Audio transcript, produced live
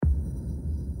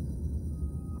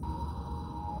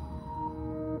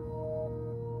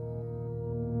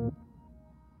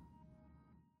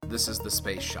This is The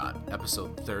Space Shot,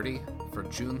 episode 30 for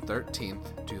June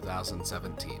 13th,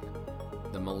 2017.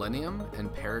 The Millennium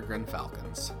and Peregrine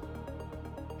Falcons.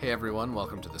 Hey everyone,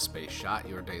 welcome to The Space Shot,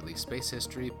 your daily space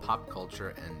history, pop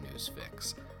culture, and news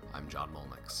fix. I'm John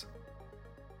Molnix.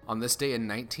 On this day in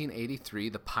 1983,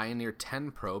 the Pioneer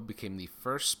 10 probe became the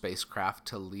first spacecraft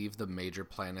to leave the major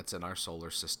planets in our solar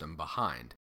system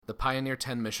behind. The Pioneer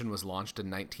 10 mission was launched in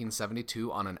 1972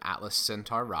 on an Atlas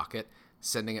Centaur rocket,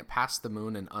 sending it past the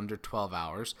moon in under 12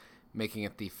 hours, making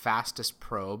it the fastest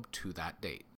probe to that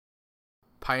date.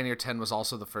 Pioneer 10 was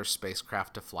also the first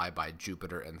spacecraft to fly by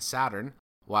Jupiter and Saturn.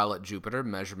 While at Jupiter,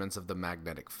 measurements of the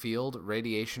magnetic field,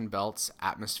 radiation belts,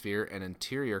 atmosphere, and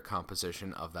interior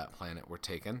composition of that planet were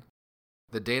taken.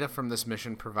 The data from this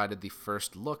mission provided the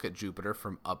first look at Jupiter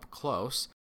from up close,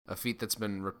 a feat that's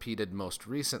been repeated most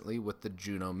recently with the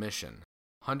Juno mission.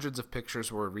 Hundreds of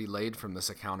pictures were relayed from this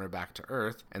encounter back to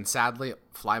Earth, and sadly,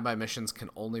 flyby missions can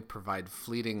only provide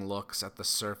fleeting looks at the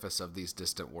surface of these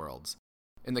distant worlds.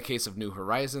 In the case of New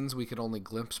Horizons, we could only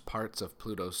glimpse parts of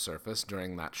Pluto's surface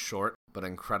during that short but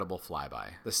incredible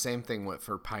flyby. The same thing went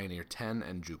for Pioneer 10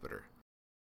 and Jupiter.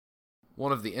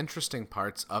 One of the interesting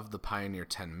parts of the Pioneer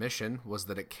 10 mission was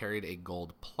that it carried a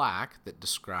gold plaque that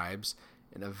describes,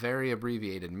 in a very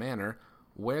abbreviated manner,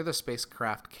 where the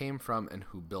spacecraft came from and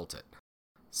who built it.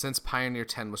 Since Pioneer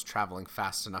 10 was traveling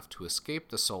fast enough to escape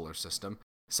the solar system,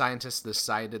 scientists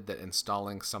decided that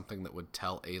installing something that would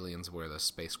tell aliens where the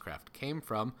spacecraft came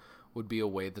from would be a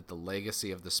way that the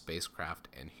legacy of the spacecraft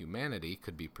and humanity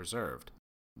could be preserved.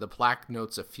 The plaque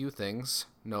notes a few things,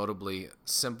 notably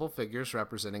simple figures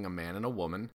representing a man and a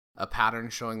woman, a pattern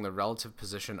showing the relative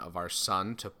position of our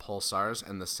sun to pulsars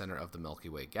and the center of the Milky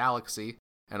Way galaxy,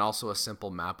 and also a simple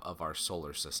map of our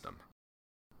solar system.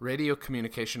 Radio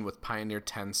communication with Pioneer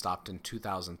 10 stopped in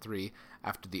 2003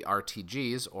 after the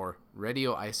RTGs, or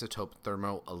radioisotope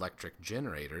thermoelectric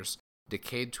generators,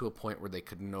 decayed to a point where they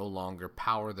could no longer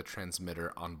power the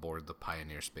transmitter on board the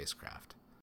Pioneer spacecraft.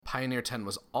 Pioneer 10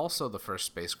 was also the first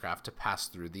spacecraft to pass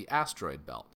through the asteroid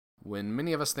belt. When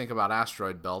many of us think about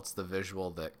asteroid belts, the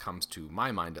visual that comes to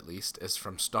my mind at least is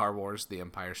from Star Wars: The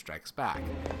Empire Strikes Back.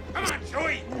 Come on,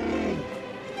 Chewie!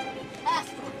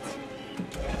 Asteroids!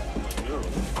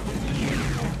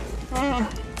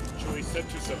 Chewie said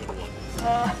 271.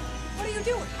 What are you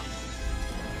doing?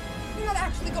 You're not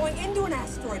actually going into an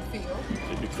asteroid field.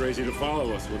 They'd be crazy to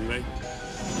follow us, wouldn't they?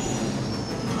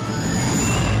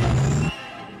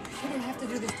 You didn't have to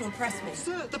do this to impress me.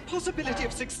 Sir, the possibility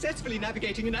of successfully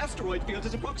navigating an asteroid field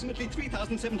is approximately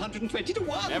 3,720 to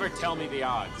 1. Never tell me the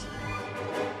odds.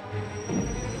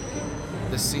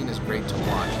 This scene is great to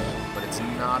watch, but it's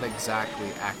not exactly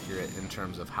accurate in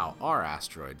terms of how our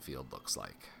asteroid field looks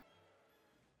like.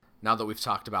 Now that we've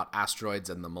talked about asteroids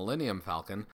and the Millennium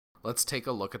Falcon, let's take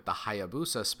a look at the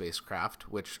Hayabusa spacecraft,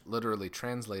 which literally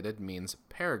translated means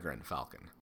Peregrine Falcon.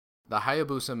 The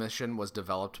Hayabusa mission was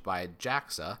developed by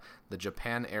JAXA, the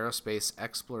Japan Aerospace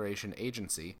Exploration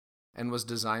Agency, and was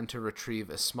designed to retrieve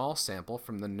a small sample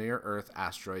from the near-Earth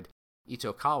asteroid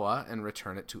Itokawa and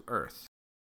return it to Earth.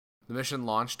 The mission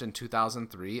launched in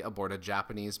 2003 aboard a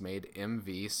Japanese-made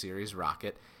MV series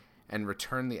rocket and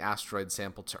returned the asteroid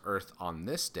sample to Earth on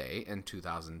this day in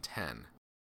 2010.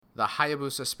 The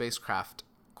Hayabusa spacecraft,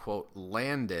 quote,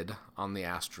 landed on the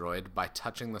asteroid by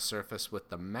touching the surface with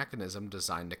the mechanism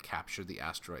designed to capture the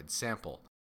asteroid sample.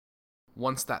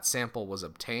 Once that sample was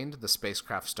obtained, the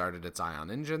spacecraft started its ion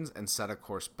engines and set a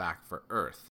course back for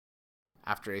Earth.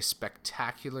 After a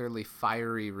spectacularly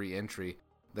fiery re-entry,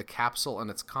 the capsule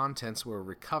and its contents were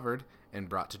recovered and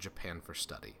brought to Japan for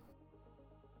study.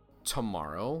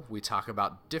 Tomorrow, we talk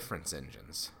about difference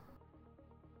engines.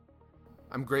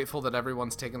 I'm grateful that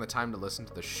everyone's taken the time to listen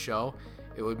to the show.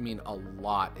 It would mean a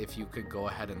lot if you could go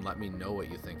ahead and let me know what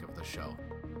you think of the show.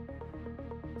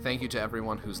 Thank you to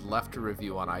everyone who's left a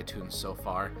review on iTunes so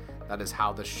far. That is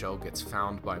how this show gets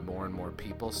found by more and more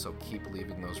people, so keep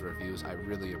leaving those reviews. I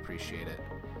really appreciate it.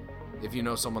 If you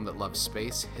know someone that loves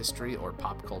space, history, or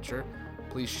pop culture,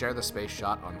 please share the Space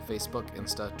Shot on Facebook,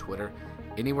 Insta, Twitter,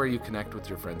 anywhere you connect with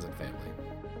your friends and family.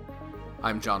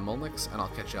 I'm John Molnix, and I'll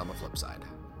catch you on the flip side.